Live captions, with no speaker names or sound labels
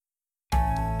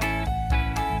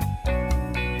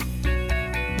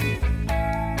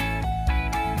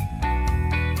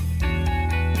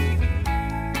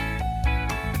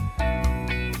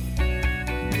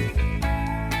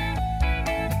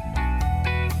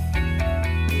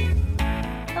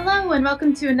Hello, and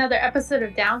welcome to another episode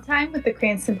of Downtime with the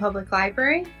Cranston Public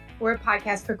Library. We're a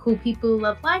podcast for cool people who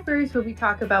love libraries, where we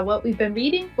talk about what we've been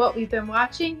reading, what we've been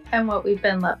watching, and what we've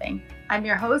been loving. I'm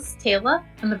your host, Taylor.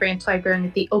 I'm the branch librarian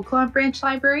at the Oaklawn Branch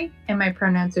Library, and my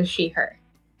pronouns are she, her.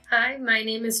 Hi, my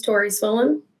name is Tori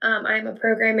Swillam. I'm a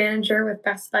program manager with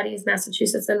Best Buddies,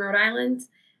 Massachusetts and Rhode Island.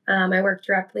 I work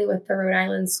directly with the Rhode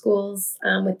Island schools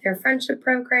with their friendship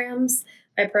programs.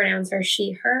 My pronouns are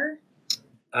she, her.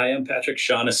 I am Patrick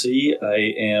Shaughnessy.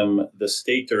 I am the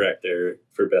state director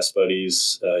for Best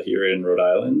Buddies here in Rhode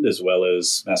Island, as well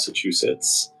as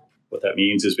Massachusetts. What that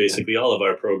means is basically all of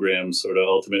our programs sort of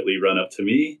ultimately run up to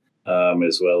me,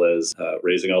 as well as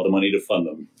raising all the money to fund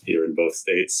them here in both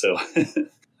states. So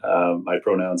my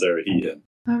pronouns are he, him.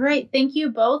 All right. Thank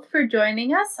you both for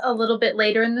joining us. A little bit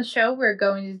later in the show, we're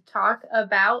going to talk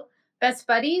about Best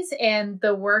Buddies and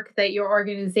the work that your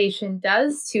organization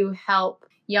does to help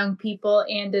young people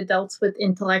and adults with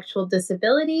intellectual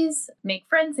disabilities make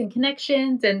friends and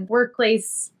connections and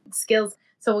workplace skills.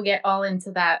 So we'll get all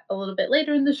into that a little bit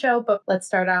later in the show, but let's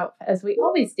start out, as we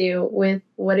always do, with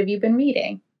what have you been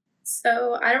reading?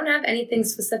 So I don't have anything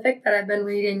specific that I've been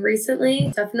reading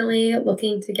recently. Definitely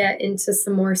looking to get into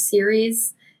some more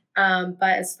series. But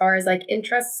as far as like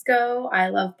interests go, I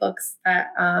love books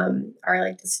that are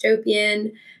like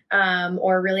dystopian,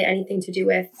 or really anything to do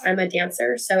with, I'm a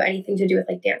dancer, so anything to do with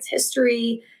like dance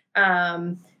history,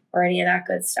 or any of that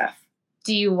good stuff.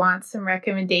 Do you want some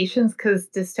recommendations? Because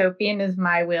dystopian is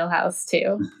my wheelhouse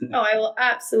too. Oh, I will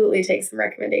absolutely take some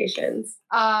recommendations.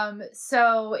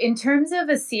 So in terms of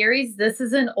a series, this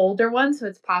is an older one, so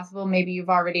it's possible maybe you've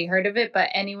already heard of it, but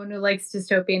anyone who likes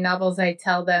dystopian novels, I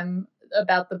tell them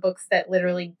about the books that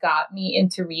literally got me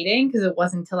into reading, because it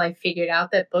wasn't until I figured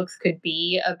out that books could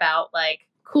be about like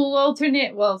cool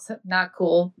alternate, well, not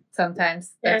cool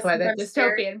sometimes, that's why they're dystopian,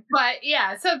 scary. But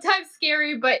yeah, sometimes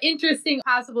scary but interesting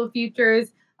possible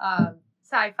futures,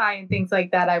 sci-fi and things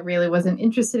like that I really wasn't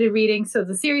interested in reading. So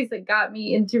the series that got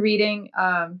me into reading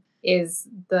is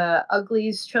the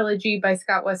Uglies trilogy by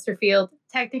Scott Westerfeld.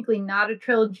 Technically not a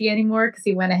trilogy anymore, because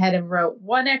he went ahead and wrote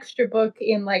one extra book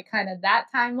in like kind of that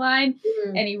timeline,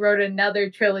 and he wrote another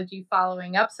trilogy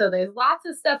following up. So there's lots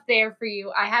of stuff there for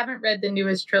you. I haven't read the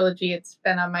newest trilogy. It's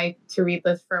been on my to-read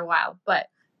list for a while, but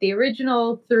the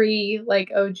original 3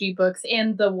 like OG books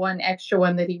and the one extra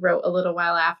one that he wrote a little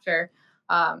while after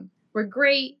were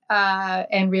great,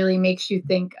 and really makes you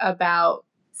think about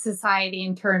society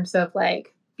in terms of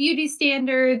like beauty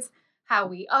standards, how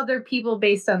we other people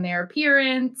based on their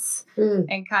appearance,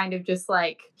 and kind of just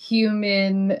like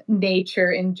human nature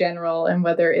in general, and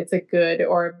whether it's a good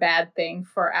or a bad thing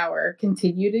for our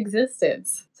continued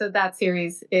existence. So that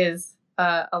series is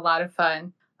a lot of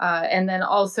fun. And then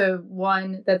also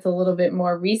one that's a little bit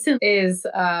more recent is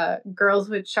Girls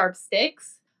with Sharp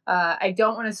Sticks. I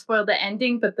don't want to spoil the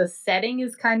ending, but the setting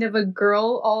is kind of a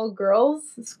all girls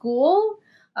school.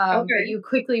 But you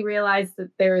quickly realize that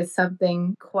there is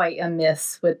something quite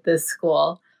amiss with this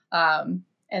school.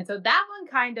 And so that one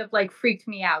kind of like freaked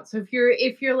me out. So if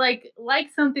you're like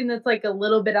something that's like a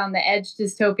little bit on the edge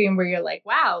dystopian, where you're like,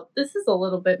 wow, this is a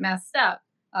little bit messed up,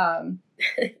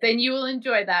 then you will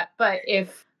enjoy that. But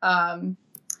if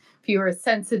you are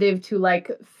sensitive to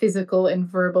like physical and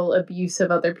verbal abuse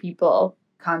of other people,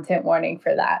 content warning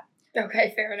for that.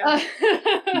 Okay, fair enough.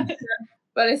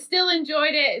 But I still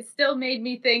enjoyed it. It still made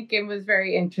me think and was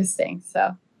very interesting.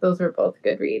 So those were both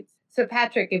good reads. So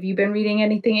Patrick, have you been reading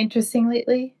anything interesting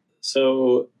lately?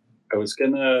 So I was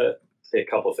going to say a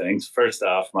couple things. First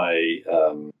off, my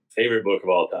favorite book of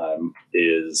all time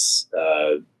is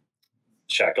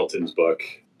Shackleton's book,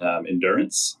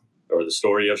 Endurance, or the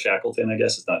story of Shackleton, I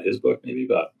guess. It's not his book maybe,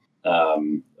 but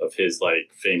of his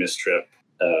like famous trip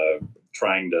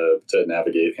trying to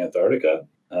navigate Antarctica.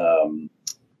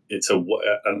 It's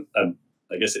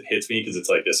I guess it hits me because it's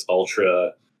like this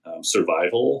ultra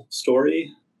survival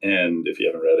story. And if you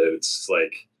haven't read it, it's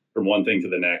like from one thing to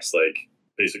the next, like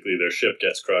basically their ship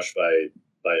gets crushed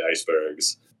by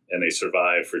icebergs and they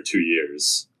survive for 2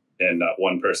 years and not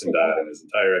one person died on his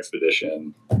entire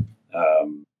expedition.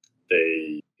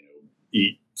 They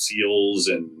eat seals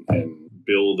and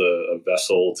build a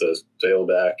vessel to sail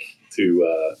back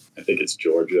to, I think it's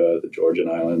Georgia, the Georgian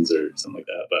islands or something like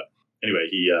that. But anyway,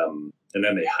 and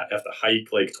then they have to hike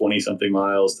like 20 something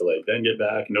miles to like then get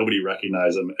back. Nobody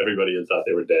recognized them. Everybody had thought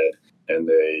they were dead and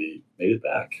they made it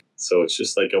back. So it's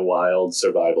just like a wild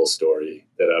survival story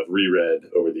that I've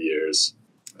reread over the years.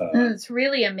 And it's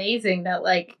really amazing that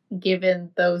like,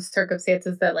 given those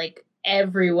circumstances, that like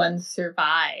everyone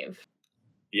survived.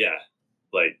 Yeah.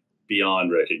 Like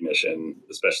beyond recognition,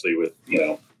 especially with,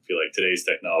 I feel like today's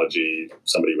technology,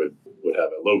 somebody would would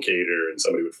have a locator and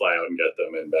somebody would fly out and get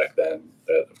them. And back then,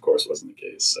 that of course wasn't the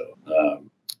case. So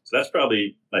that's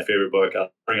probably my favorite book.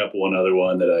 I'll bring up one other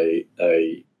one that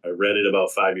I read it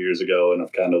about 5 years ago, and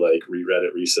I've kind of like reread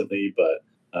it recently. But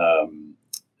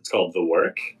it's called The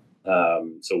Work.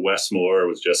 So Wes Moore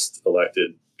was just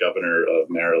elected governor of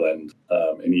Maryland,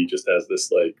 and he just has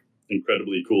this like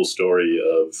incredibly cool story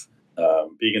of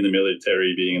being in the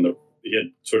military, he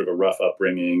had sort of a rough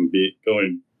upbringing,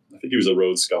 I think he was a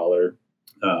Rhodes Scholar,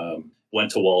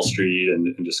 went to Wall Street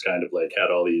and just kind of like had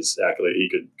all these accolades. He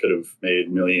could have made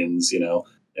millions,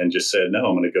 and just said, no,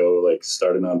 I'm going to go like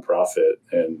start a nonprofit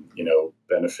and,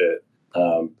 benefit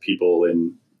people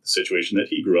in the situation that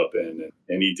he grew up in.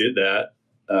 And he did that.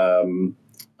 I'm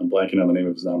blanking on the name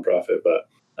of his nonprofit, but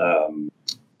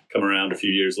come around a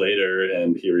few years later,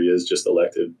 and here he is just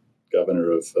elected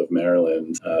governor of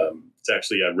Maryland. It's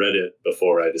actually, I read it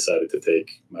before I decided to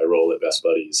take my role at Best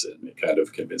Buddies, and it kind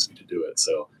of convinced me to do it.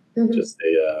 So just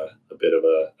a bit of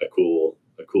a cool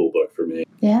book for me.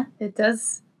 Yeah, it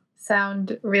does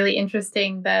sound really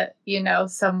interesting that,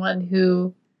 someone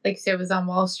who, like you said, was on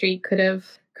Wall Street could have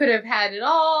had it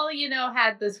all,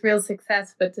 had this real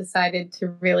success, but decided to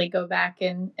really go back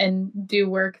and do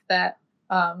work that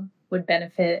would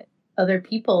benefit other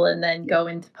people and then go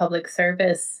into public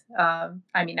service. I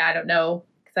don't know,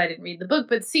 because I didn't read the book,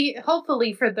 but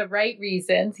hopefully for the right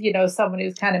reasons, someone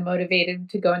who's kind of motivated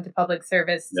to go into public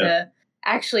service to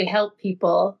actually help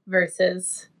people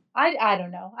versus, I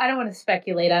don't know. I don't want to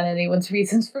speculate on anyone's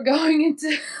reasons for going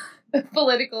into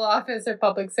political office or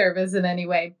public service in any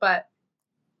way, but.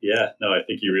 Yeah, no, I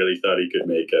think he really thought he could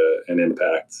make an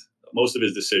impact. Most of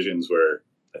his decisions were,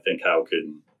 I think, how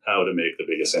to make the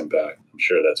biggest impact. I'm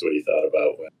sure that's what he thought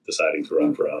about when deciding to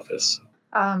run for office.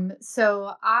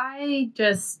 So I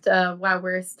just, while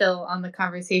we're still on the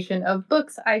conversation of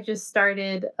books, I just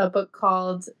started a book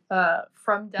called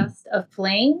From Dust a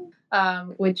Flame,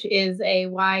 which is a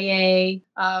YA.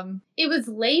 It was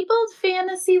labeled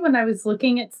fantasy when I was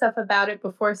looking at stuff about it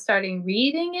before starting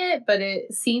reading it, but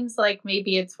it seems like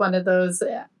maybe it's one of those,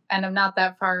 and I'm not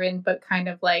that far in, but kind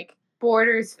of like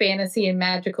borders fantasy and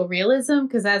magical realism,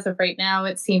 because as of right now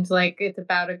it seems like it's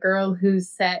about a girl who's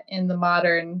set in the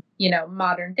modern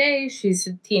day. She's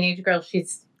a teenage girl.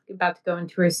 She's about to go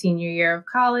into her senior year of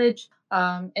college,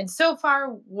 and so far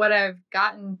what I've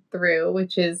gotten through,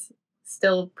 which is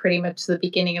still pretty much the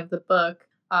beginning of the book,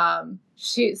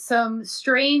 some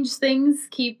strange things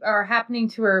are happening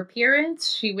to her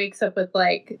appearance. She wakes up with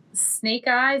like snake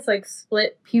eyes, like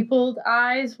split pupilled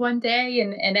eyes one day,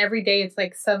 and every day it's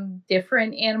like some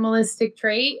different animalistic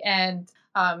trait. And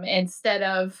instead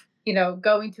of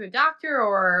going to a doctor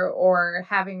or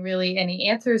having really any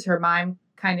answers, her mind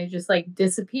kind of just like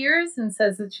disappears and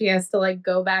says that she has to like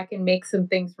go back and make some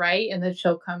things right, and that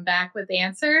she'll come back with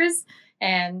answers.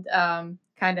 And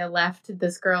kind of left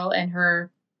this girl and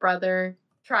her brother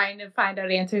trying to find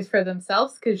out answers for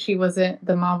themselves, because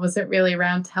the mom wasn't really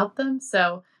around to help them.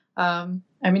 So I'm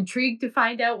intrigued to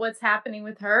find out what's happening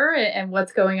with her and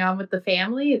what's going on with the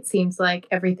family. It seems like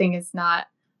everything is not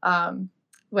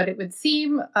what it would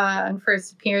seem on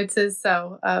first appearances.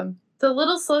 So it's a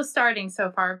little slow starting so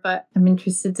far, but I'm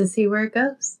interested to see where it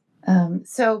goes.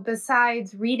 So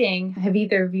besides reading, have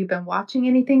either of you been watching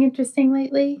anything interesting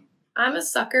lately? I'm a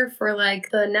sucker for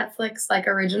like the Netflix like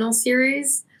original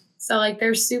series. So like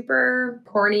they're super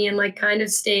corny and like kind of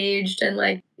staged and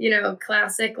like,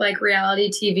 classic like reality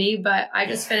TV. But I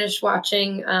just finished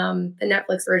watching the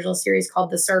Netflix original series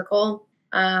called The Circle.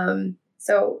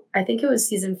 So I think it was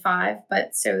season 5,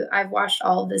 but so I've watched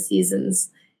all of the seasons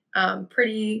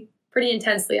pretty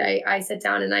intensely. I sit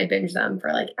down and I binge them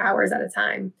for like hours at a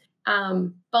time.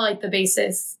 But like the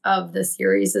basis of the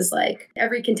series is like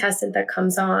every contestant that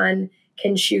comes on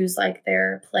can choose like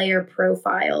their player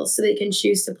profiles. So they can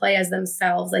choose to play as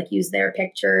themselves, like use their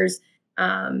pictures,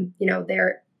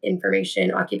 their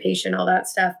information, occupation, all that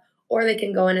stuff. Or they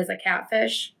can go in as a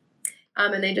catfish.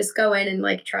 And they just go in and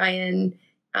like try and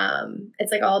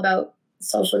it's like all about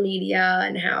social media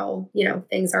and how,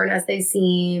 things aren't as they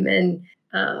seem. And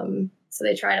so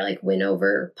they try to like win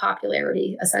over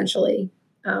popularity essentially.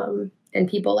 And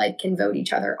people like can vote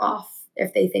each other off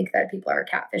if they think that people are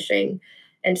catfishing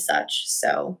and such.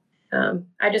 So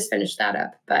I just finished that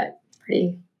up, but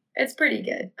it's pretty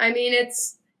good. I mean,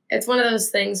 it's one of those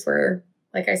things where,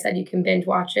 like I said, you can binge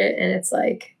watch it and it's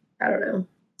like, I don't know,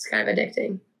 it's kind of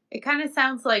addicting. It kind of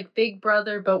sounds like Big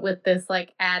Brother, but with this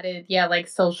like added, like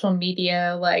social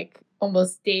media, like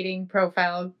almost dating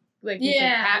profile like you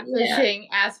said, catfishing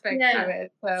aspect to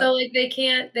it. So like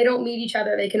they don't meet each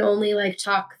other. They can only like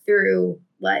talk through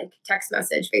like text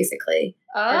message basically.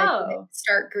 Oh. They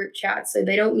start group chats. So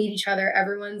they don't meet each other.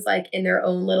 Everyone's like in their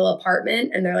own little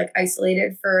apartment and they're like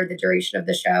isolated for the duration of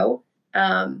the show.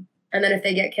 And then if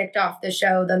they get kicked off the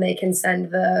show, then they can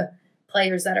send the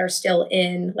players that are still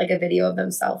in like a video of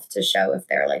themselves to show if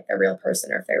they're like the real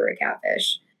person or if they were a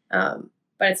catfish.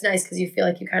 But it's nice because you feel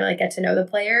like you kind of like get to know the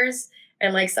players,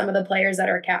 and like some of the players that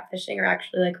are catfishing are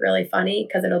actually like really funny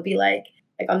because it'll be like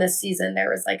on this season there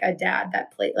was like a dad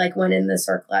that played like went in the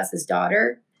circle as his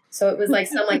daughter. So it was like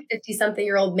some like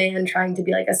 50-something-year-old man trying to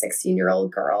be like a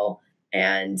 16-year-old girl,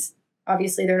 and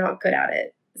obviously they're not good at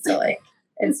it. So like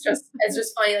it's just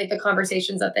funny like the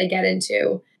conversations that they get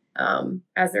into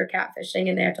as they're catfishing,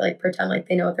 and they have to like pretend like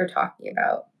they know what they're talking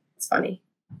about. It's funny.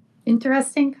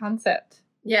 Interesting concept.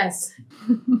 Yes.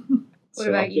 What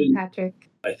about you, Patrick?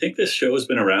 I think this show has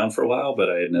been around for a while, but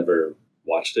I had never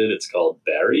watched it. It's called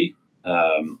Barry,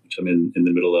 which I'm in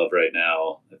the middle of right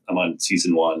now. I'm on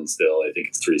season 1 still. I think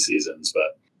it's 3 seasons,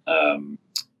 but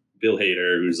Bill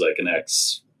Hader, who's like an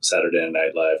ex-Saturday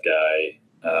Night Live guy,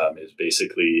 is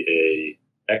basically a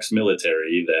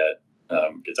ex-military that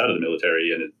gets out of the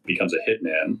military and it becomes a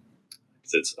hitman.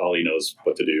 It's all he knows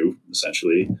what to do,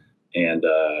 essentially. And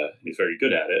he's very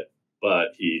good at it, but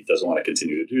he doesn't want to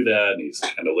continue to do that. And he's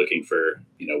kind of looking for,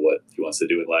 what he wants to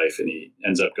do with life. And he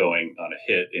ends up going on a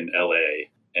hit in LA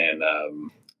and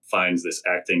finds this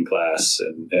acting class.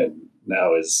 And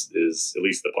now is at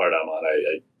least the part I'm on.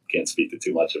 I can't speak to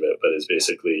too much of it, but is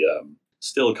basically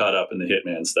still caught up in the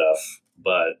hitman stuff,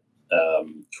 but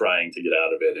trying to get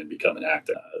out of it and become an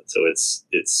actor. So it's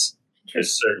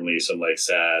there's certainly some like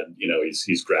sad,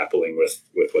 he's grappling with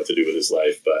what to do with his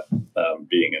life, but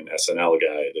being an SNL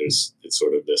guy, it's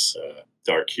sort of this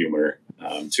dark humor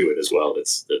to it as well.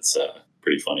 That's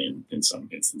pretty funny in some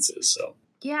instances. So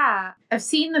yeah, I've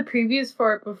seen the previews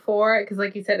for it before because,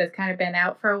 like you said, it's kind of been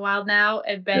out for a while now.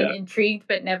 I've been intrigued,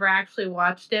 but never actually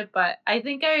watched it. But I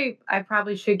think I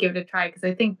probably should give it a try because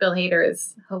I think Bill Hader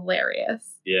is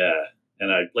hilarious. Yeah, and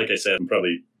like I said, I'm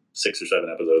probably 6 or 7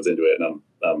 episodes into it, and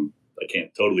I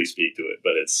can't totally speak to it,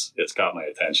 but it's caught my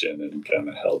attention and kind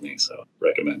of held me, so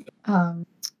recommend it.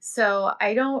 So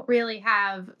I don't really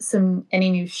have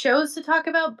any new shows to talk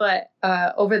about, but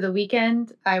over the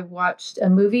weekend I watched a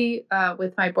movie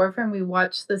with my boyfriend. We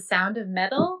watched The Sound of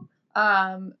Metal,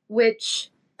 which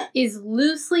is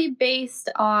loosely based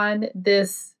on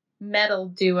this metal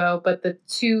duo, but the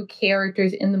 2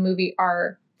 characters in the movie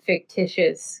are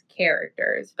fictitious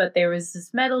characters. But there was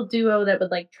this metal duo that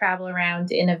would like travel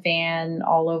around in a van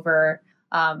all over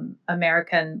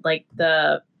America, and like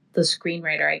the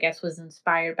screenwriter, I guess, was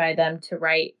inspired by them to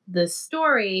write this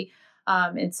story.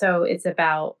 And so it's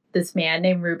about this man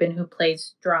named Ruben who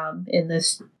plays drum in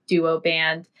this duo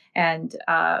band, and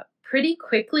pretty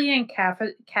quickly and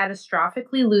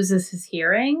catastrophically loses his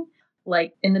hearing.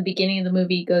 Like in the beginning of the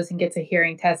movie, he goes and gets a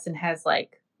hearing test and has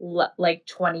like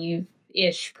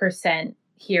 20-ish%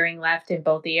 hearing left in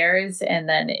both ears, and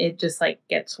then it just like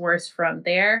gets worse from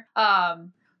there.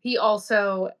 He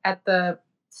also at the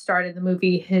start of the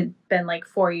movie had been like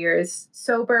 4 years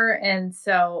sober, and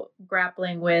so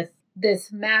grappling with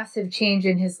this massive change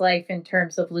in his life in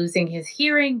terms of losing his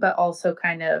hearing, but also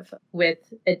kind of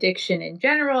with addiction in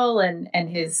general, and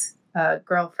his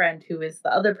girlfriend, who is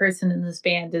the other person in this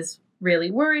band, is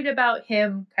really worried about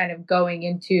him kind of going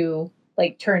into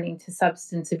like turning to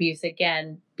substance abuse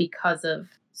again because of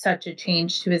such a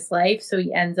change to his life. So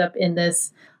he ends up in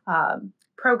this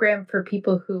program for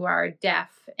people who are deaf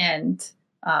and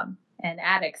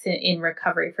addicts in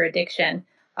recovery for addiction.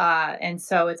 And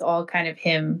so it's all kind of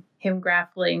him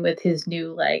grappling with his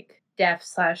new like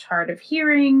deaf/hard of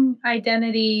hearing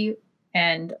identity,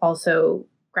 and also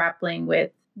grappling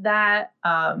with that.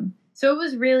 So it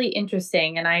was really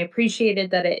interesting, and I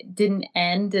appreciated that it didn't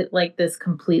end at like this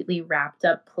completely wrapped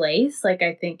up place. Like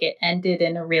I think it ended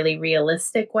in a really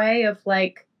realistic way of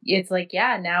like, it's like,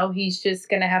 yeah, now he's just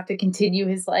going to have to continue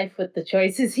his life with the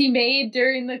choices he made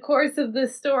during the course of the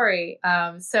story.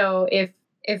 So if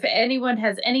anyone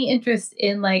has any interest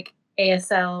in like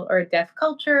ASL or deaf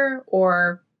culture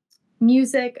or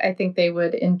music, I think they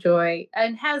would enjoy,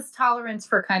 and has tolerance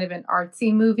for kind of an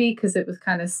artsy movie because it was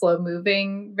kind of slow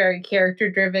moving, very character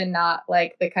driven, not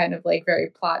like the kind of like very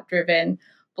plot driven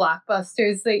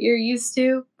blockbusters that you're used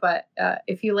to. But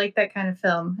if you like that kind of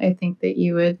film, I think that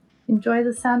you would enjoy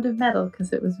The Sound of Metal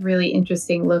because it was really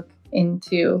interesting look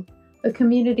into a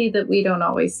community that we don't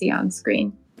always see on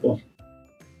screen. Cool.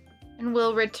 And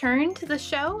we'll return to the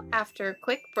show after a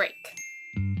quick break.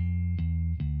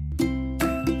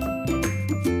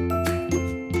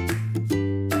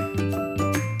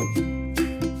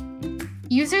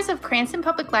 Users of Cranston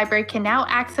Public Library can now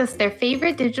access their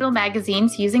favorite digital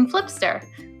magazines using Flipster.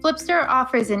 Flipster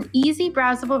offers an easy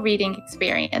browsable reading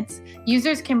experience.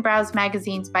 Users can browse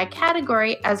magazines by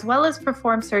category as well as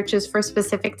perform searches for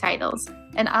specific titles.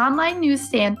 An online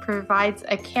newsstand provides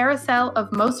a carousel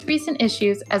of most recent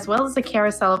issues as well as a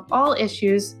carousel of all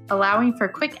issues, allowing for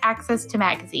quick access to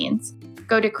magazines.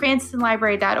 Go to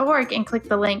cranstonlibrary.org and click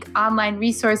the link Online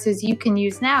Resources You Can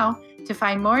Use Now to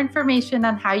find more information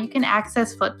on how you can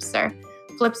access Flipster.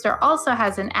 Flipster also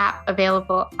has an app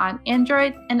available on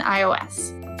Android and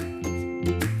iOS.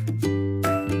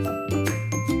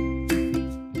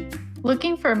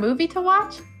 Looking for a movie to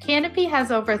watch? Kanopy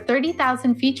has over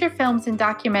 30,000 feature films and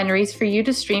documentaries for you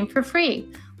to stream for free.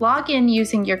 Log in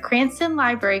using your Cranston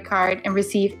Library card and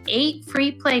receive 8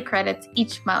 free play credits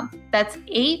each month. That's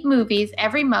 8 movies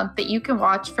every month that you can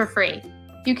watch for free.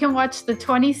 You can watch the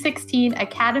 2016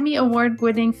 Academy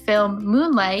Award-winning film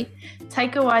Moonlight,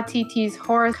 Taika Waititi's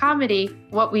horror comedy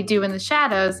What We Do in the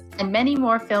Shadows, and many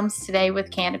more films today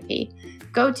with Kanopy.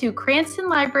 Go to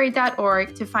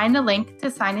cranstonlibrary.org to find a link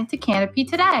to sign into Kanopy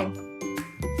today.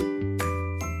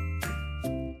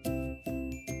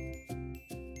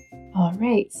 All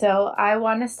right, so I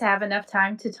want us to have enough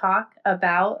time to talk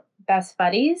about Best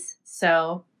Buddies.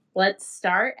 So let's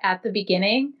start at the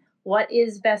beginning. What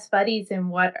is Best Buddies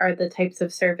and what are the types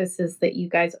of services that you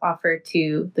guys offer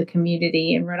to the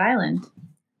community in Rhode Island?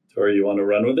 Tori, you want to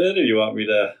run with it or you want me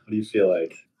to, what do you feel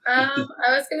like? I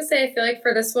was going to say, I feel like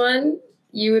for this one,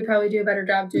 you would probably do a better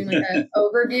job doing like an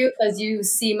overview because you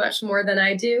see much more than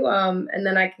I do. And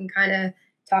then I can kind of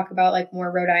talk about like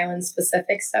more Rhode Island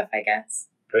specific stuff, I guess.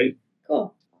 Great.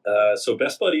 Cool. So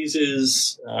Best Buddies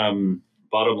is,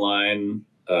 bottom line,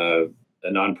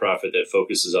 a nonprofit that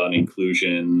focuses on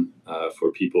inclusion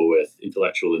for people with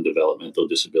intellectual and developmental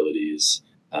disabilities,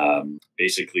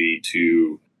 basically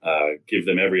to give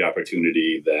them every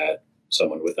opportunity that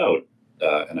someone without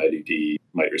an IDD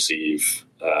might receive.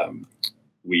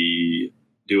 We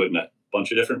do it in a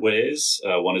bunch of different ways.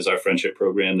 One is our friendship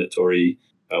program that Tori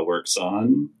works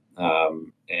on.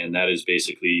 And that is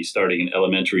basically starting in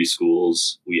elementary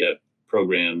schools. We have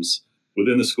programs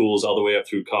within the schools all the way up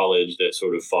through college that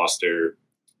sort of foster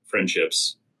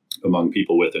friendships among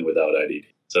people with and without IDD.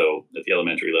 So at the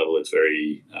elementary level, it's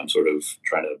very sort of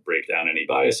trying to break down any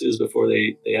biases before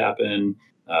they happen.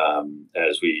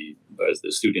 As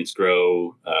the students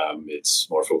grow, it's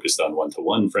more focused on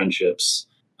one-to-one friendships.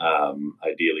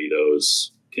 Ideally,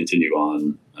 those continue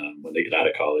on when they get out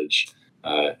of college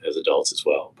as adults as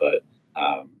well. But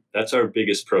that's our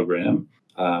biggest program.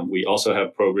 We also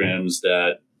have programs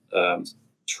that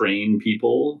train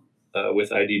people with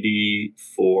IDD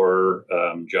for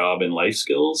job and life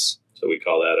skills. So we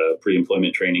call that a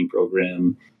pre-employment training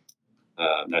program.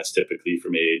 That's typically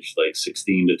from age like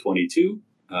 16 to 22.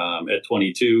 At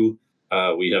 22,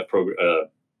 we have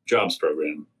jobs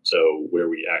program. So where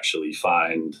we actually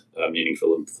find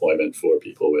meaningful employment for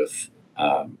people with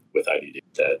IDD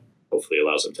that hopefully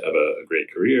allows them to have a great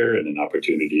career and an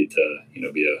opportunity to,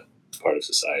 be a part of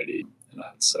society. And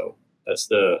so that's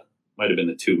might have been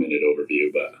the 2-minute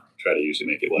overview, but I try to usually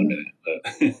make it 1 minute.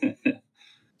 But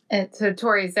And so,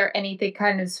 Tori, is there anything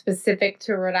kind of specific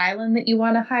to Rhode Island that you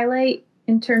want to highlight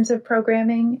in terms of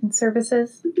programming and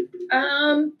services?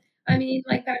 I mean,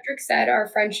 like Patrick said, our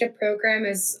friendship program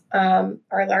is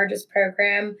our largest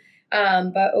program.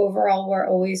 But overall, we're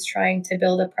always trying to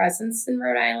build a presence in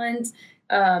Rhode Island.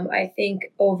 I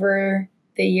think over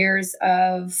the years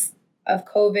of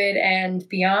COVID and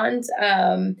beyond,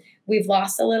 we've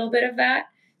lost a little bit of that.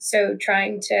 So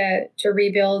trying to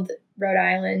rebuild Rhode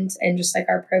Island and just like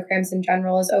our programs in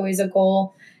general is always a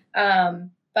goal.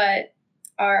 But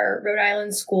our Rhode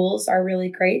Island schools are really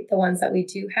great, the ones that we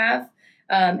do have.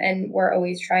 And we're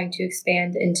always trying to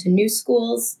expand into new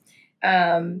schools.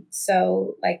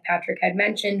 So like Patrick had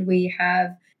mentioned, we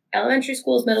have elementary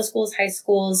schools, middle schools, high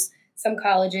schools, some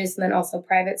colleges, and then also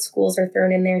private schools are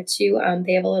thrown in there too.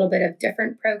 They have a little bit of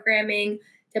different programming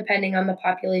depending on the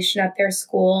population at their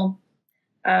school.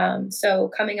 So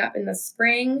coming up in the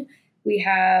spring, we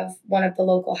have one of the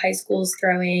local high schools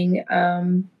throwing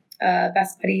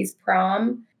Best Buddies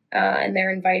prom, and they're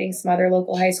inviting some other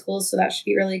local high schools. So that should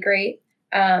be really great.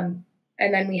 And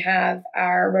then we have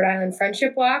our Rhode Island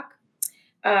Friendship Walk,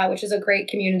 which is a great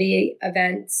community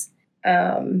event,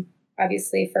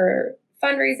 obviously for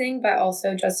fundraising, but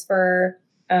also just for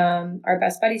our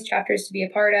Best Buddies chapters to be a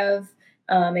part of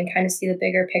and kind of see the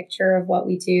bigger picture of what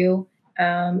we do,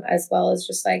 as well as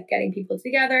just like getting people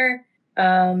together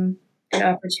and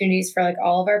opportunities for like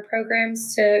all of our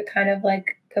programs to kind of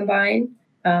like combine.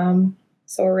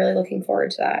 So we're really looking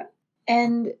forward to that.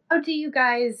 And how do you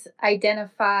guys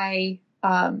identify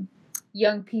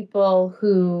young people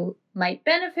who might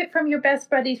benefit from your Best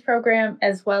Buddies program,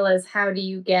 as well as how do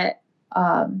you get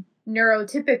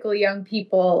neurotypical young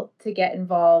people to get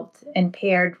involved and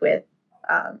paired with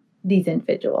these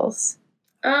individuals?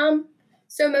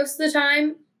 So most of the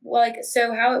time,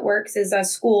 so how it works is a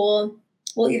school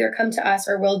will either come to us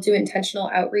or we'll do intentional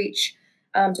outreach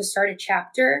to start a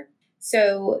chapter.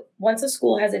 So once a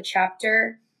school has a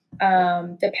chapter,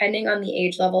 depending on the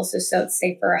age level, so let's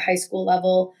say for a high school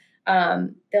level,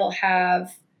 they'll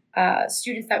have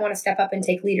students that want to step up and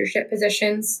take leadership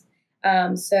positions.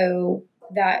 So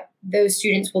that those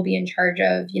students will be in charge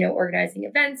of, organizing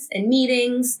events and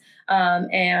meetings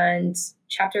and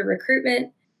chapter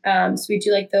recruitment. So we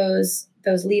do like those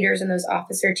leaders and those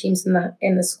officer teams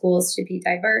in the schools to be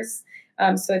diverse.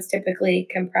 So it's typically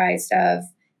comprised of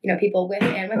people with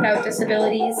and without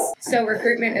disabilities. So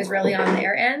recruitment is really on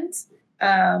their end,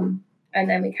 and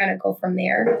then we kind of go from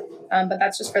there. But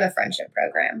that's just for the friendship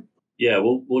program. Yeah,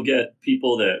 we'll get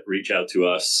people that reach out to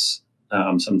us.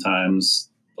 Sometimes,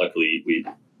 luckily, we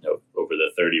over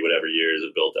the 30 whatever years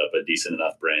have built up a decent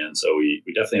enough brand. So we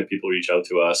definitely have people reach out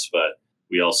to us, but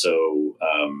we also,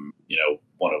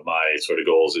 one of my sort of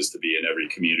goals is to be in every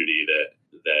community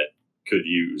that could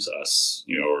use us,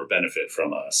 or benefit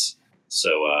from us.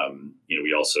 So,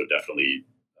 we also definitely,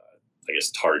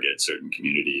 target certain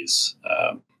communities.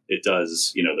 It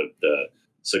does, the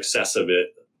success of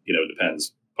it,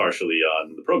 depends partially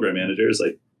on the program managers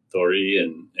like Thori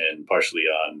and partially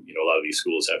on, a lot of these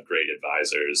schools have great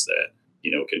advisors that,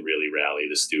 can really rally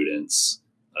the students,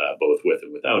 both with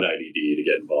and without IDD to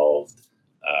get involved.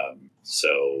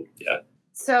 Yeah.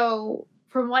 So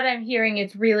from what I'm hearing,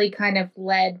 it's really kind of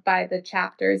led by the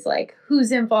chapters, like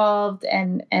who's involved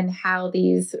and how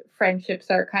these friendships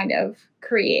are kind of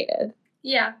created.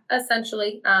 Yeah,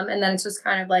 essentially. And then it's just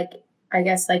kind of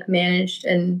managed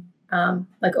and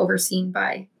overseen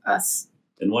by us.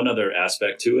 And one other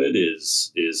aspect to it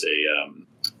is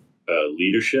a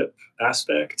leadership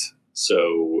aspect.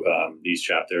 So these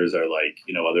chapters are like,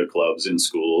 other clubs in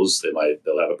schools.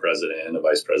 They'll have a president, a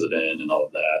vice president, and all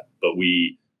of that. But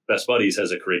Best Buddies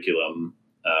has a curriculum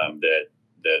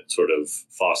that sort of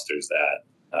fosters that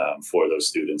for those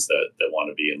students that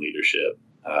want to be in leadership.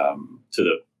 To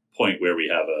the point where we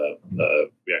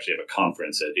actually have a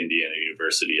conference at Indiana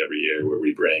University every year where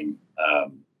we bring,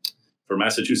 for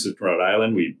Massachusetts and Rhode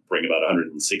Island, we bring about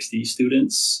 160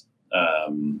 students.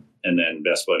 And then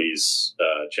Best Buddies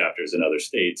chapters in other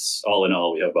states. All in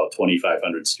all, we have about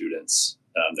 2,500 students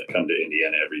that come to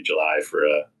Indiana every July for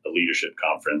a leadership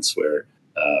conference where,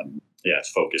 it's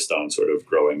focused on sort of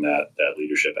growing that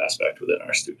leadership aspect within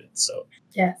our students. So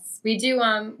yes, we do.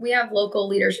 We have local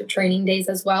leadership training days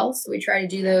as well. So we try to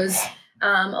do those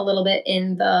a little bit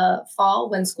in the fall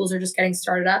when schools are just getting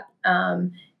started up.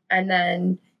 And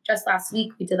then just last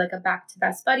week, we did a Back to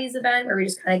Best Buddies event where we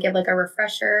just kind of give a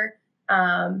refresher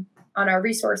on our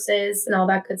resources and all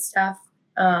that good stuff.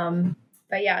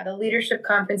 But yeah, the leadership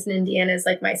conference in Indiana is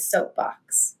my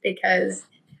soapbox because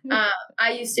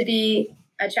I used to be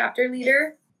a chapter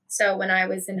leader. So when I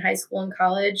was in high school and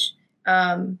college,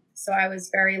 so I was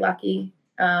very lucky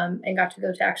and got to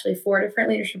go to actually 4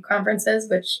 different leadership conferences,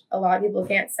 which a lot of people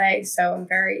can't say. So I'm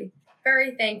very,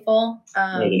 very thankful.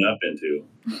 More than I've been to.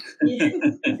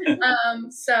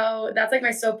 So that's my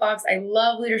soapbox. I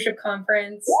love leadership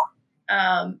conference.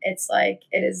 It's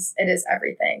it is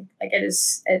everything.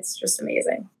 It's just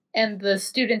amazing. And the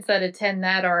students that attend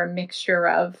that are a mixture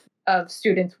of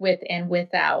students with and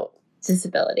without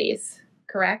disabilities,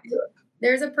 correct?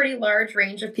 There's a pretty large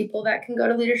range of people that can go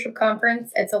to leadership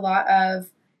conference. It's a lot of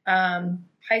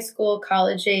high school,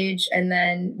 college age, and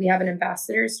then we have an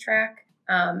ambassadors track.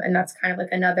 And that's kind of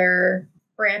another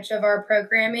branch of our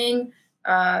programming.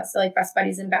 So Best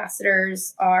Buddies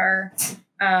ambassadors are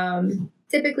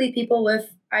typically people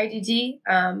with IDD,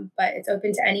 but it's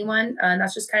open to anyone. And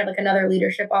that's just kind of another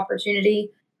leadership opportunity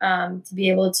to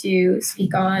be able to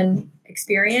speak on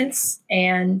experience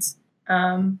and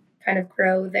kind of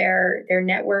grow their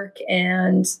network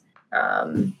and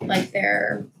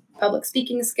their public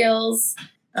speaking skills.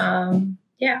 So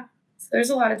there's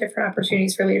a lot of different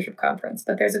opportunities for leadership conference,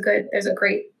 but there's a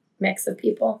great mix of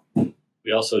people.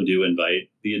 We also do invite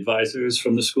the advisors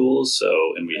from the schools.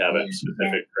 And we have a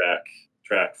specific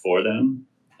track for them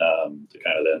to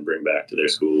kind of then bring back to their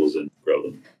schools and grow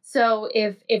them. So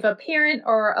if a parent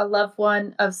or a loved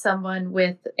one of someone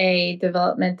with a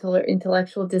developmental or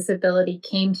intellectual disability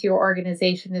came to your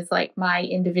organization as my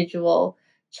individual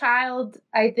child,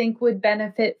 I think would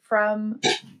benefit from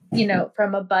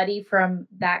from a buddy from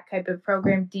that type of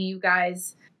program, do you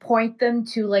guys point them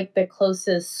to like the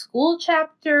closest school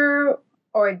chapter,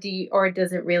 or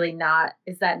does it really not,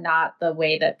 is that not the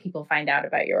way that people find out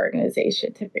about your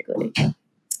organization typically?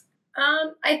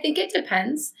 I think it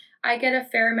depends. I get a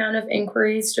fair amount of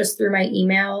inquiries just through my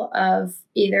email of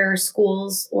either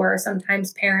schools or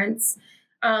sometimes parents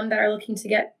that are looking to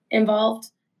get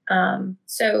involved.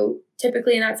 So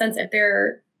typically, in that sense, if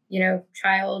they're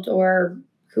child or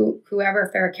whoever,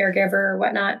 if they're a caregiver or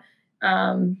whatnot,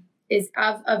 is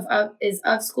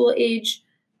of school age,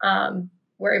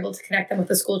 we're able to connect them with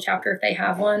the school chapter if they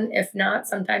have one. If not,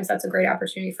 sometimes that's a great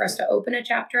opportunity for us to open a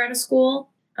chapter at a school.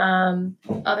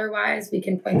 Otherwise, we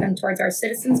can point them towards our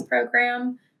Citizens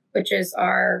program, which is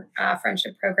our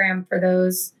friendship program for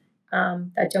those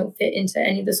that don't fit into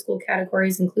any of the school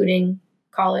categories, including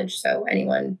college. So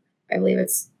anyone, I believe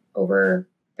it's over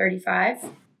 35,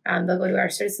 they'll go to our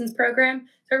Citizens program.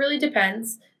 So it really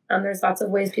depends. There's lots of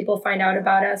ways people find out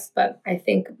about us, but I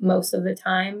think most of the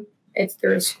time it's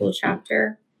through a school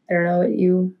chapter. I don't know what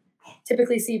you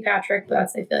typically see, Patrick, but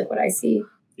that's, I feel like, what I see.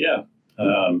 Yeah.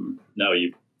 No,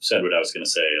 you said what I was going to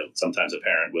say. Sometimes a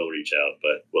parent will reach out,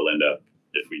 but we'll end up,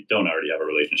 if we don't already have a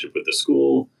relationship with the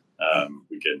school,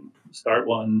 we can start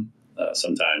one.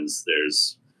 Sometimes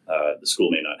there's the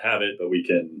school may not have it, but we've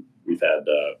had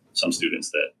some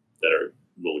students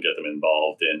we'll get them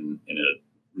involved in a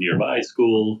nearby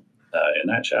school in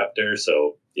that chapter.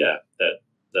 So yeah,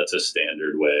 that's a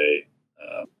standard way.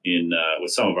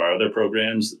 With some of our other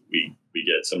programs, we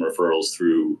get some referrals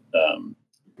through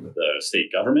the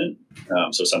state government.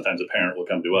 So sometimes a parent will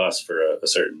come to us for a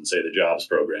certain, say, the jobs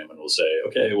program, and we'll say,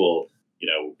 okay, well,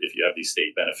 if you have these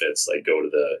state benefits, like go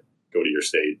to your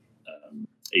state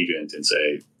agent and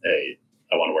say, hey,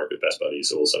 I want to work with Best Buddies.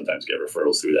 So we'll sometimes get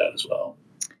referrals through that as well.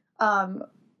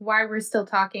 While we're still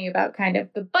talking about kind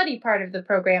of the buddy part of the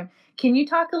program, can you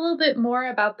talk a little bit more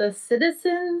about the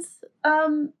Citizens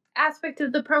aspect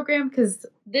of the program? Because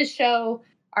this show,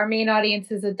 our main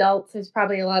audience is adults. There's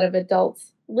probably a lot of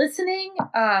adults listening.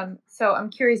 So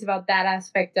I'm curious about that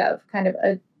aspect of kind of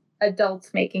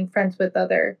adults making friends with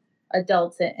other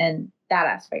adults and that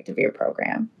aspect of your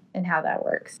program and how that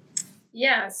works.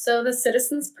 Yeah, so the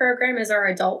Citizens program is our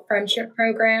adult friendship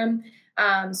program.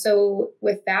 So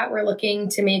with that, we're looking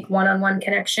to make one-on-one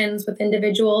connections with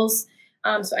individuals.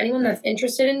 So anyone that's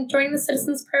interested in joining the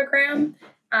Citizens program,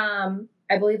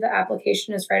 I believe the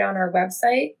application is right on our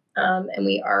website. And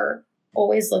we are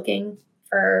always looking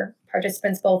for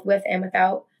participants both with and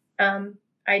without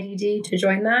IDD to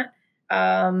join that.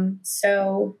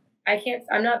 So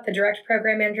I'm not the direct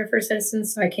program manager for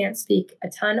Citizens, so I can't speak a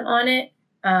ton on it.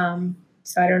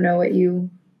 So I don't know what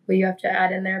you have to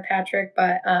add in there, Patrick,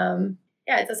 but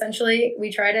yeah, it's essentially,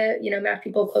 we try to, match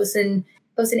people close in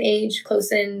age,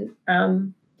 close in,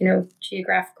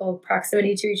 geographical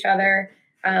proximity to each other.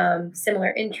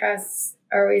 Similar interests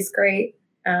are always great.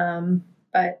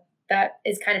 But that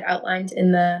is kind of outlined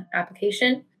in the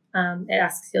application. It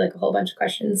asks you like a whole bunch of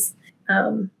questions.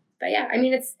 But yeah, I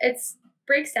mean, it's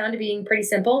breaks down to being pretty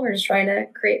simple. We're just trying to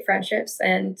create friendships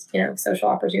and, social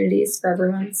opportunities for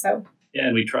everyone. So yeah,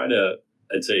 and we try to,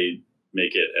 I'd say,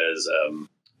 make it as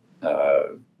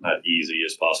not easy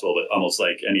as possible, but almost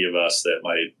like any of us that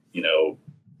might,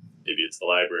 maybe it's the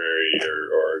library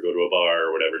or go to a bar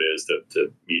or whatever it is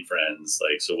to meet friends.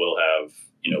 Like, so we'll have,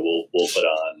 we'll put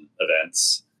on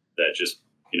events that just,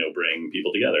 bring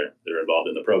people together. They're involved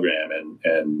in the program,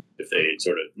 and if they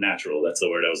sort of that's the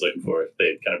word I was looking for. If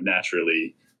they kind of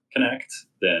naturally connect,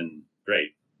 then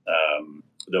great.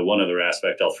 The one other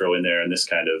aspect I'll throw in there, and this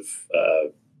kind of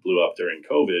blew up during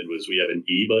COVID, was we have an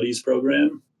eBuddies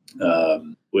program,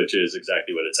 which is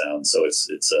exactly what it sounds. So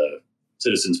it's a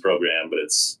Citizens program, but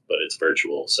it's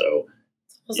virtual. So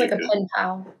it's like a pen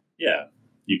pal. Yeah,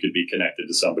 you could be connected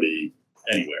to somebody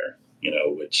anywhere,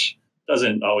 which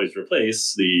doesn't always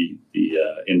replace the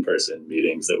in-person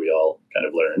meetings that we all kind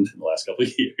of learned in the last couple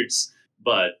of years.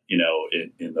 But,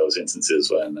 in those instances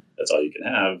when that's all you can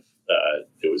have,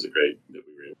 it was a great that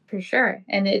we were able. For sure.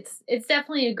 And it's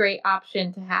definitely a great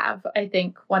option to have. I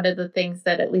think one of the things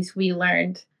that at least we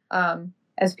learned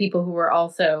as people who were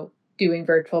also doing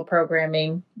virtual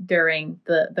programming during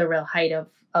the real height of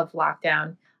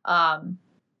lockdown,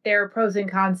 there are pros and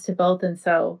cons to both. And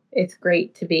so it's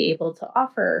great to be able to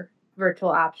offer virtual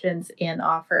options and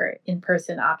offer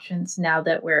in-person options now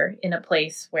that we're in a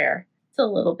place where it's a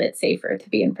little bit safer to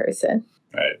be in person.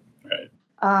 Right.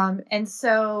 And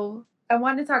so I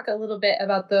want to talk a little bit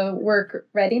about the work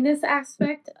readiness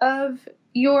aspect of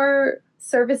your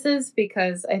services,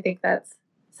 because I think that's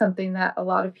something that a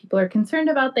lot of people are concerned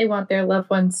about. They want their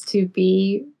loved ones to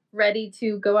be ready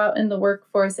to go out in the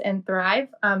workforce and thrive.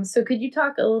 So could you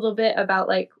talk a little bit about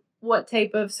like what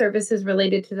type of services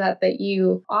related to that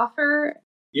you offer?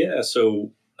 Yeah,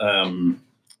 so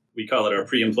we call it our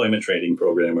pre-employment training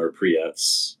program, or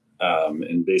PREETS.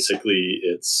 And basically,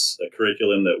 it's a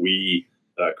curriculum that we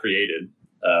created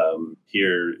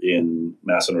here in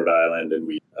Massillon, Rhode Island, and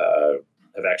we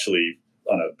have actually,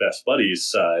 on a Best Buddies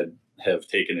side, have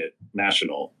taken it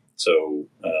national. So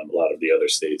a lot of the other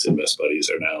states in Best Buddies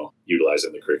are now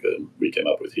utilizing the curriculum we came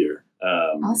up with here.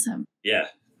 Awesome. Yeah,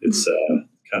 it's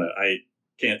kind of, I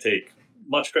can't take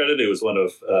much credit. It was one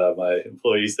of my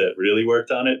employees that really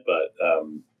worked on it, but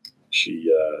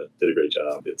she did a great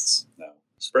job. It's now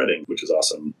spreading, which is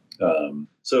awesome.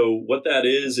 So what that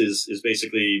is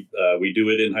basically we do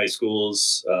it in high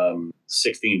schools,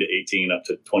 16 to 18 up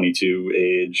to 22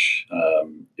 age.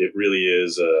 It really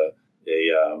is a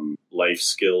life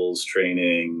skills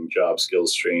training, job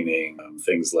skills training,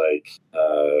 things like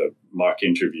mock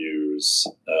interviews,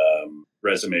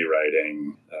 resume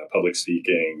writing, public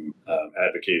speaking,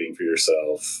 advocating for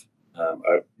yourself.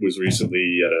 I was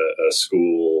recently at a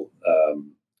school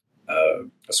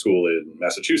in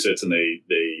Massachusetts, and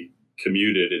they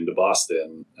commuted into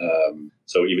Boston.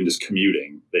 So even just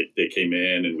commuting, they came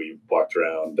in and we walked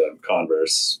around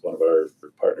Converse, one of our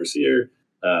partners here.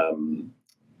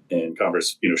 And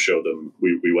Converse, showed them,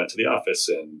 we went to the office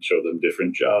and showed them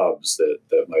different jobs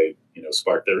that might,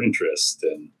 spark their interest.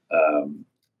 And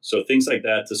so things like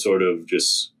that to sort of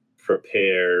just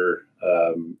prepare,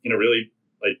 really,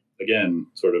 like, again,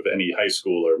 sort of any high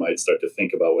schooler might start to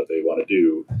think about what they want to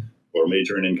do or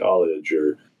majoring in college,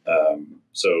 or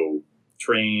so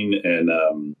train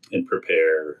and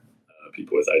prepare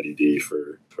people with IDD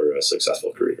for a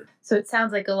successful career. So it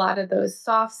sounds like a lot of those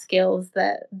soft skills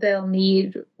that they'll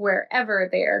need wherever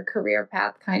their career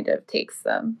path kind of takes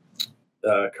them.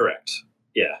 Correct.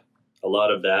 Yeah. A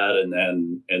lot of that, and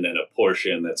then a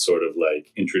portion that's sort of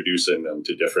like introducing them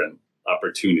to different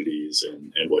opportunities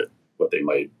and what they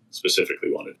might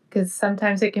specifically want to do. Because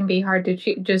sometimes it can be hard to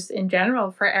just in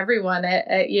general for everyone at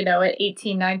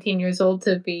 18, 19 years old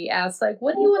to be asked, like,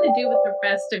 what do you want to do with the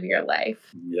rest of your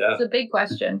life? Yeah. It's a big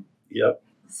question. Yep.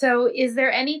 So is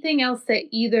there anything else that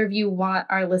either of you want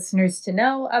our listeners to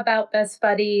know about Best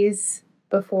Buddies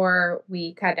before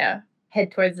we kind of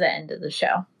head towards the end of the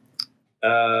show?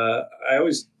 I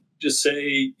always just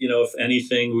say, if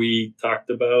anything we talked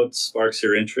about sparks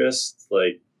your interest,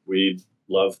 like, we'd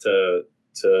love to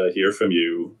hear from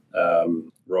you.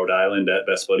 Rhode Island at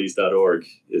bestbuddies.org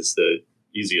is the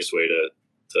easiest way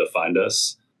to find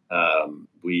us.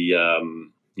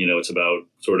 It's about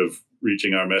sort of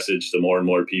reaching our message to more and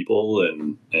more people,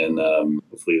 and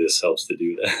hopefully this helps to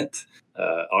do that.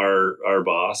 Our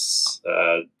boss,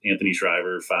 Anthony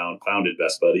Shriver, founded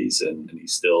Best Buddies, and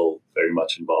he's still very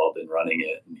much involved in running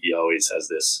it. And he always has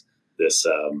this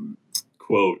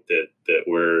quote that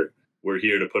we're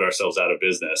here to put ourselves out of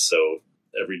business. So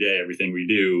every day, everything we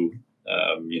do,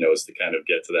 is to kind of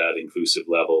get to that inclusive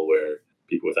level where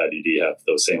people with IDD have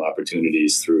those same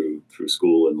opportunities through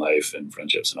school and life and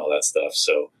friendships and all that stuff.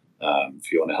 So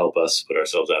if you want to help us put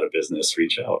ourselves out of business,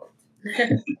 reach out.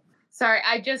 Sorry,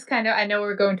 I know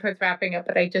we're going towards wrapping up,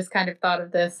 but I just kind of thought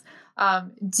of this.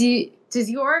 Does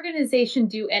your organization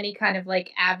do any kind of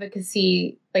like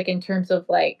advocacy, like in terms of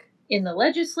like in the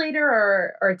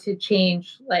legislature or to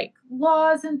change like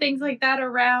laws and things like that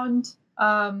around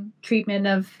treatment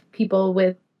of people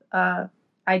with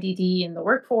IDD in the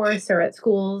workforce or at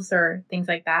schools or things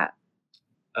like that?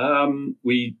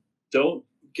 We don't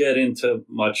get into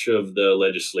much of the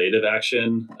legislative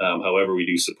action. However, we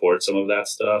do support some of that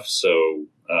stuff. So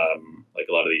like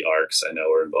a lot of the ARCs, I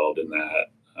know, are involved in that,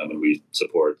 and we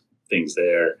support things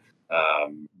there.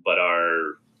 But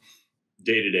our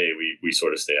day-to-day, we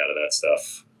sort of stay out of that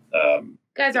stuff. You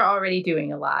guys are already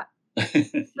doing a lot.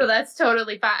 So that's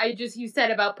totally fine. You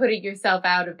said about putting yourself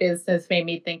out of business made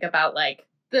me think about like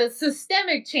the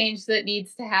systemic change that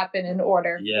needs to happen in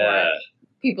order for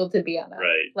people to be on a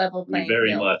level playing field.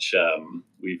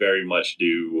 We very much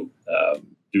do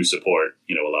support,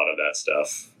 a lot of that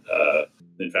stuff.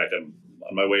 In fact, I'm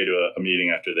on my way to a meeting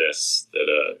after this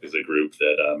that is a group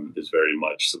that is very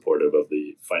much supportive of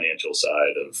the financial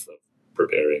side of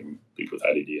preparing people with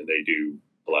IDD, and they do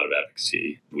a lot of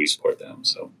advocacy. We support them.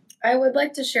 So I would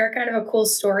like to share kind of a cool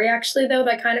story, actually, though,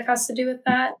 that kind of has to do with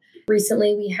that.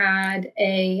 Recently, we had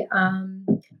a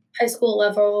high school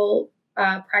level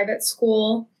private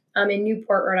school in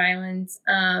Newport, Rhode Island,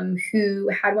 who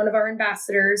had one of our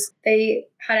ambassadors. They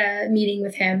had a meeting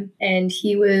with him, and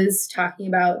he was talking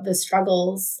about the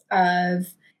struggles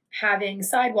of having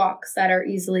sidewalks that are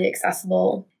easily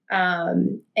accessible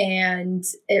And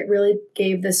it really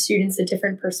gave the students a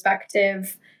different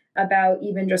perspective about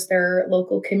even just their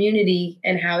local community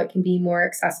and how it can be more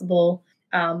accessible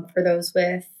for those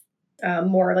with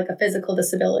more like a physical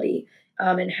disability,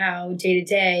 and how day to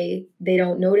day they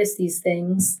don't notice these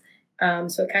things.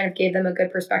 So it kind of gave them a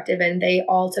good perspective, and they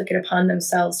all took it upon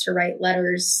themselves to write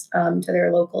letters to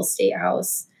their local state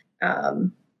house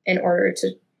in order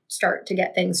to start to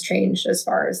get things changed as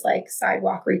far as like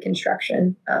sidewalk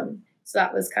reconstruction. So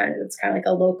that was it's kind of like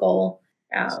a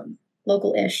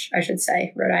local-ish, I should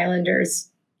say. Rhode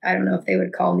Islanders, I don't know if they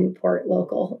would call Newport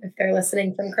local if they're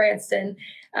listening from Cranston.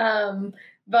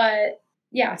 But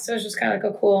yeah, so it's just kind of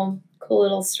like a cool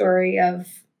little story of,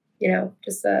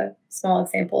 just a small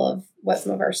example of what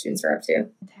some of our students are up to.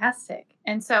 Fantastic.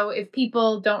 And so if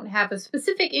people don't have a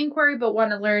specific inquiry but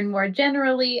want to learn more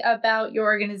generally about your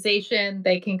organization,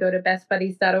 they can go to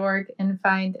bestbuddies.org and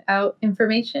find out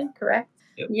information, correct?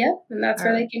 Yep. And that's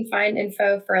where they can find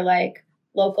info for like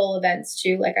local events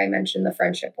too. Like I mentioned, the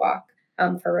Friendship Walk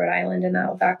for Rhode Island and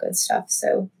all that good stuff.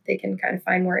 So they can kind of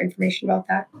find more information about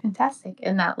that. Fantastic.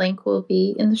 And that link will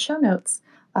be in the show notes.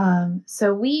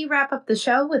 So we wrap up the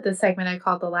show with a segment I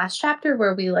call The Last Chapter,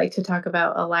 where we like to talk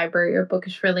about a library or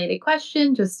bookish related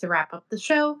question just to wrap up the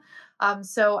show.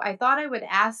 So I thought I would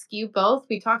ask you both.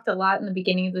 We talked a lot in the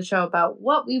beginning of the show about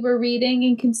what we were reading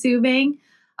and consuming.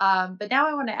 But now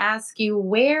I want to ask you,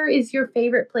 where is your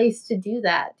favorite place to do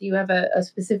that? Do you have a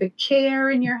specific chair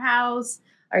in your house?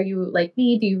 Are you like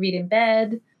me? Do you read in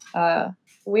bed?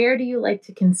 Where do you like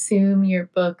to consume your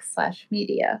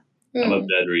book/media? I'm a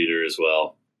bed reader as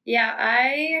well. Yeah,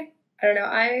 I don't know.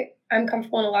 I'm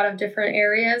comfortable in a lot of different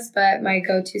areas, but my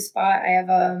go-to spot, I have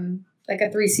like a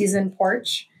 3-season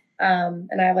porch, and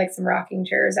I have like some rocking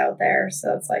chairs out there.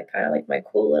 So it's like kind of like my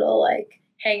cool little like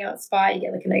hangout spot. You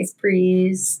get like a nice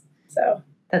breeze. So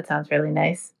that sounds really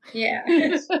nice. Yeah.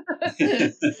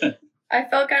 I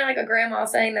felt kind of like a grandma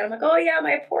saying that. I'm like, oh yeah,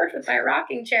 my porch with my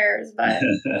rocking chairs, but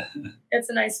it's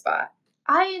a nice spot.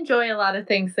 I enjoy a lot of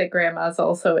things that grandmas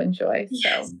also enjoy.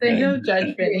 So there's no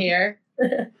judgment here.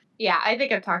 Yeah, I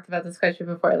think I've talked about this question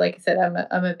before. Like I said,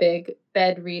 I'm a big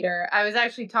bed reader. I was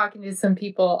actually talking to some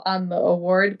people on the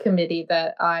award committee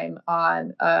that I'm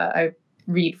on. I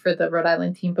read for the Rhode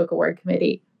Island Teen Book Award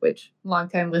Committee, which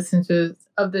longtime listeners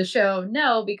of the show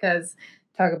know because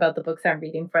I talk about the books I'm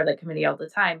reading for the committee all the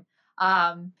time.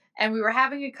 And we were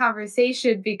having a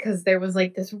conversation because there was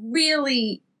like this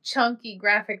really chunky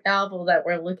graphic novel that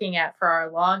we're looking at for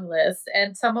our long list,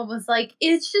 and someone was like,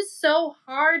 it's just so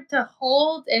hard to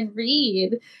hold and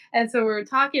read. And so we were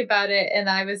talking about it, and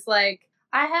I was like,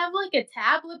 I have like a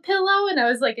tablet pillow, and I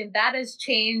was like, and that has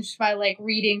changed my like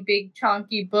reading big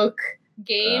chunky book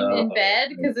game in bed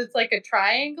because it's like a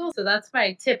triangle. So that's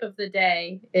my tip of the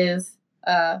day is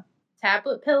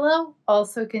tablet pillow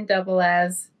also can double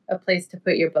as a place to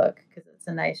put your book because it's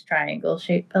a nice triangle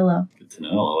shaped pillow. Good to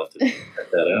know. I'll have to check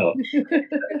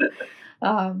that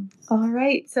out. All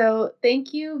right. So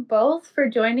thank you both for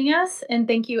joining us, and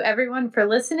thank you everyone for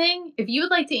listening. If you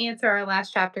would like to answer our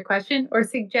last chapter question or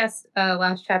suggest a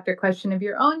last chapter question of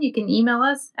your own, you can email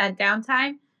us at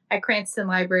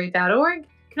downtime@cranstonlibrary.org. You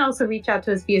can also reach out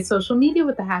to us via social media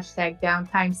with the hashtag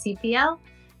DowntimeCPL.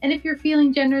 And if you're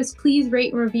feeling generous, please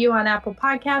rate and review on Apple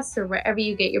Podcasts or wherever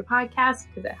you get your podcasts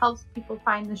because it helps people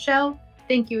find the show.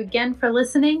 Thank you again for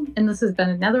listening, and this has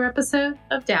been another episode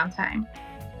of Downtime.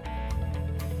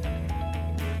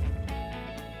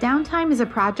 Downtime is a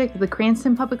project of the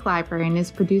Cranston Public Library and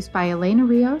is produced by Elena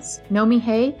Rios, Nomi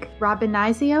Haig, Robin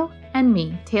Nizio, and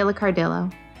me, Taylor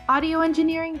Cardillo. Audio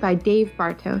engineering by Dave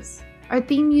Bartos. Our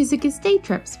theme music is Day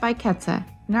Trips by Ketsa,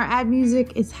 and our ad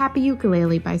music is Happy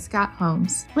Ukulele by Scott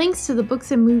Holmes. Links to the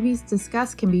books and movies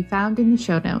discussed can be found in the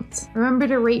show notes. Remember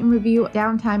to rate and review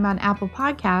Downtime on Apple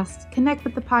Podcasts, connect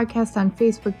with the podcast on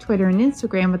Facebook, Twitter, and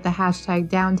Instagram with the hashtag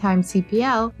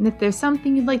DowntimeCPL, and if there's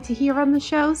something you'd like to hear on the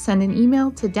show, send an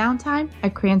email to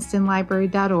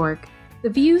downtime@cranstonlibrary.org. The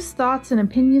views, thoughts, and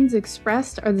opinions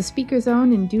expressed are the speaker's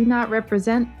own and do not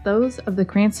represent those of the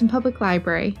Cranston Public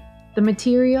Library. The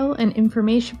material and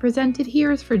information presented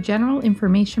here is for general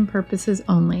information purposes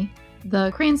only.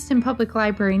 The Cranston Public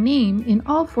Library name, in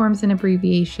all forms and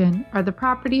abbreviation, are the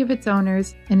property of its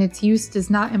owners, and its use does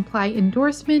not imply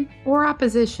endorsement or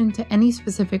opposition to any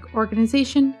specific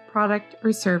organization, product,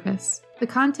 or service. The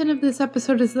content of this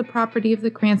episode is the property of the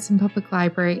Cranston Public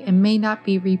Library and may not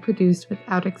be reproduced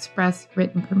without express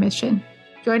written permission.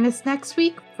 Join us next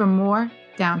week for more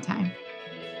Downtime.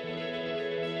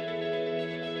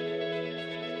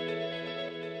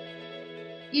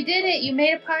 You did it. You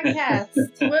made a podcast.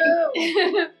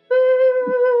 Woo!